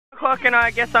o'clock and I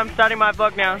guess I'm starting my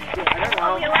vlog now.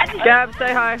 Gab,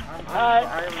 say hi.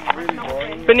 Hi. I'm really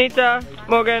boring. Benita,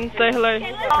 Morgan, say hello.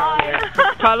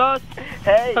 Hi. Carlos.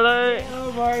 Hey. Hello.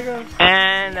 Oh my God.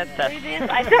 And that's us.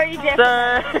 I thought you did.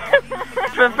 So,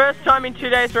 for the first time in 2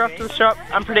 days we're off to the shop.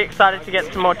 I'm pretty excited to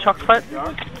get some more chocolate.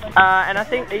 And I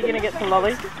think, are you going to get some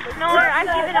lollies? No, I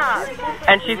give it up.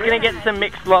 And she's going to get some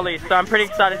mixed lollies, so I'm pretty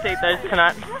excited to eat those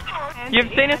tonight. You've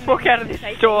seen us walk out of this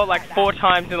store like 4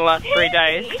 times in the last 3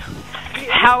 days.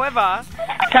 However,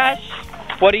 Tash,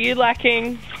 what are you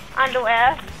lacking?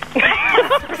 Underwear. That's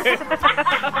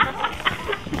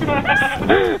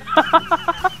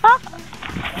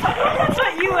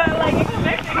what you were like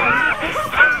expecting.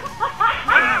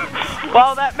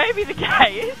 Well, that may be the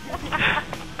case.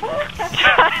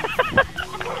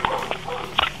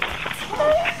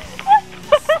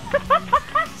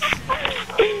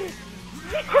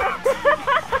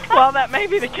 While that may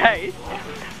be the case,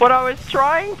 what I was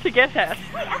trying to get at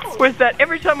was that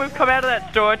every time we've come out of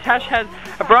that store, Tash has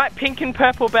a bright pink and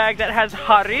purple bag that has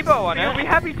Haribo on it. You'll be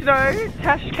happy to know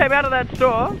Tash came out of that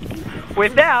store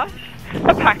without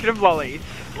a packet of lollies.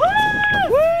 Woo!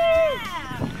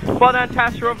 Woo! Well done,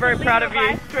 Tash, we're all very proud of you.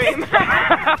 Ice cream.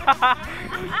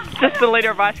 Just a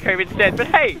litre of ice cream instead, but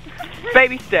hey,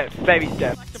 baby steps, baby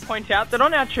steps. I'd like to point out that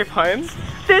on our trip home,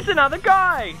 there's another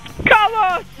guy,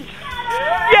 Carlos!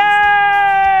 Yay!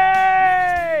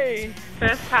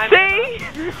 First time. See?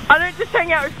 I don't just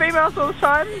hang out with females all the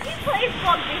time.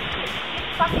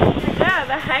 Yeah,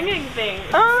 the hanging thing.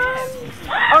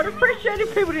 I would appreciate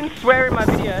if people didn't swear in my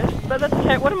videos, but that's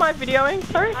okay. What am I videoing?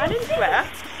 Sorry? I didn't swear.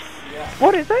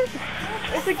 What is it?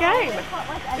 It's a game.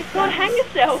 It's called Hang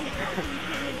Yourself.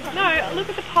 No, look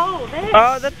at the pole there.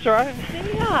 Oh, that's right. There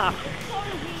you are.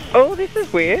 Oh, this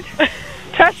is weird.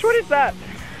 Tash, what is that?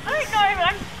 I don't know, but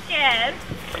I'm scared.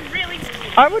 I'm really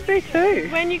scared. I would be too.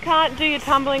 When you can't do your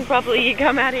tumbling properly, you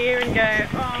come out here and go,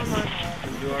 oh my.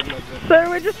 So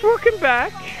we're just walking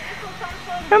back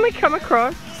and we come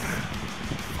across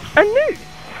a noose.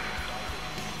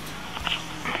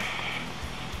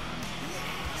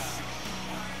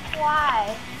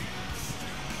 Why?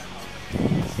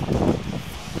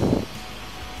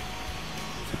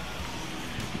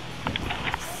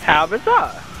 How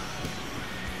bizarre.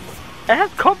 It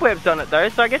has cobwebs on it though,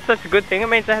 so I guess that's a good thing. It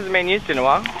means it hasn't been used in a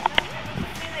while.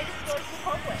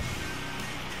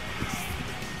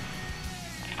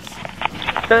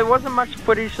 So there wasn't much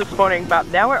footage this morning, but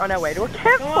now we're on our way to a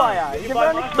campfire. Is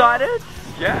everyone excited?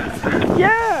 Yeah.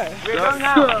 Yeah. We're going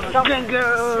now.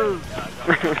 Kangaroos.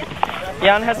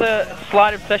 Jan has a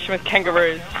slight obsession with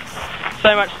kangaroos.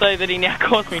 So much so that he now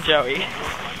calls me Joey.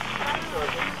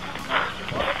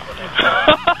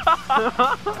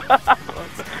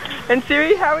 And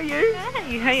Siri, how are you?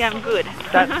 Hey, I'm good.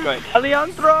 That's good.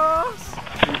 Alejandro!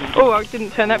 Oh, I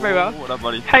didn't turn that very well. What up,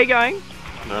 buddy? How you going?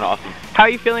 Doing awesome. How are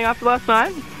you feeling after last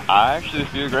night? I actually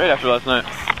feel great after last night.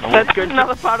 That's good.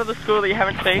 Another part of the school that you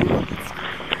haven't seen.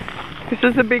 This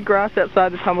is the big grass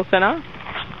outside the tumble centre.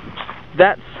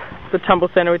 That's the tumble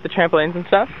centre with the trampolines and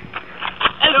stuff.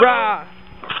 Rah!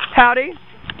 Howdy.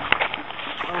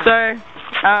 So,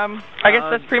 I guess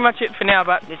that's pretty much it for now,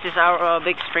 but This is our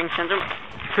big spring center.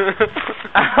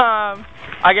 I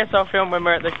guess I'll film when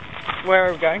we're at the, where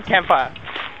are we going? Campfire.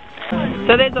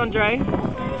 So there's Andre,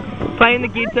 playing the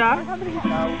guitar.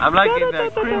 I'm like in a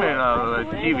criminal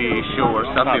TV show or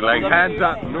something like hands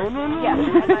up. No, no, no.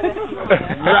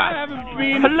 I haven't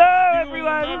been. Hello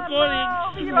everyone!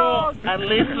 At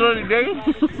least 30 days.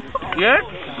 Yes?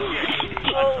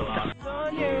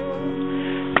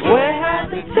 Where have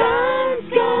the times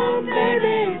gone,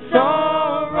 baby? So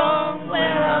wrong.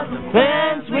 Where are the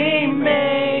plans we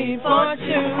made for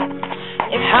two?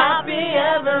 If happy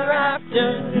ever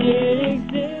after did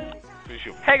exist.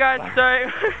 Hey guys, so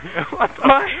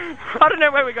I don't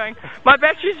know where we're going. My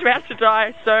battery's about to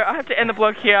die, so I have to end the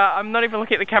vlog here. I'm not even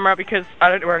looking at the camera because I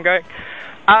don't know where I'm going.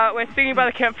 We're singing by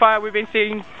the campfire. We've been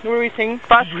singing. What are we singing?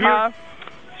 Fast Car.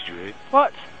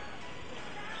 What?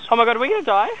 Oh my god, are we gonna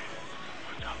die?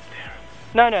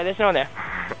 No, there's no one there.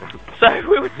 So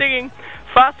we were singing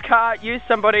Fast Car, Use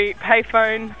Somebody,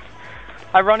 Payphone,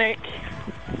 Ironic.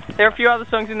 There are a few other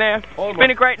songs in there. It's been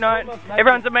a great night.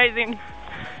 Everyone's amazing.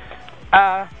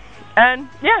 And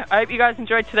yeah, I hope you guys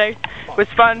enjoyed today. It was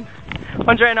fun.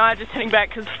 Andre and I are just heading back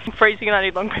because it's freezing and I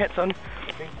need long pants on.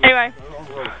 Anyway,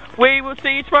 we will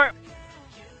see you tomorrow.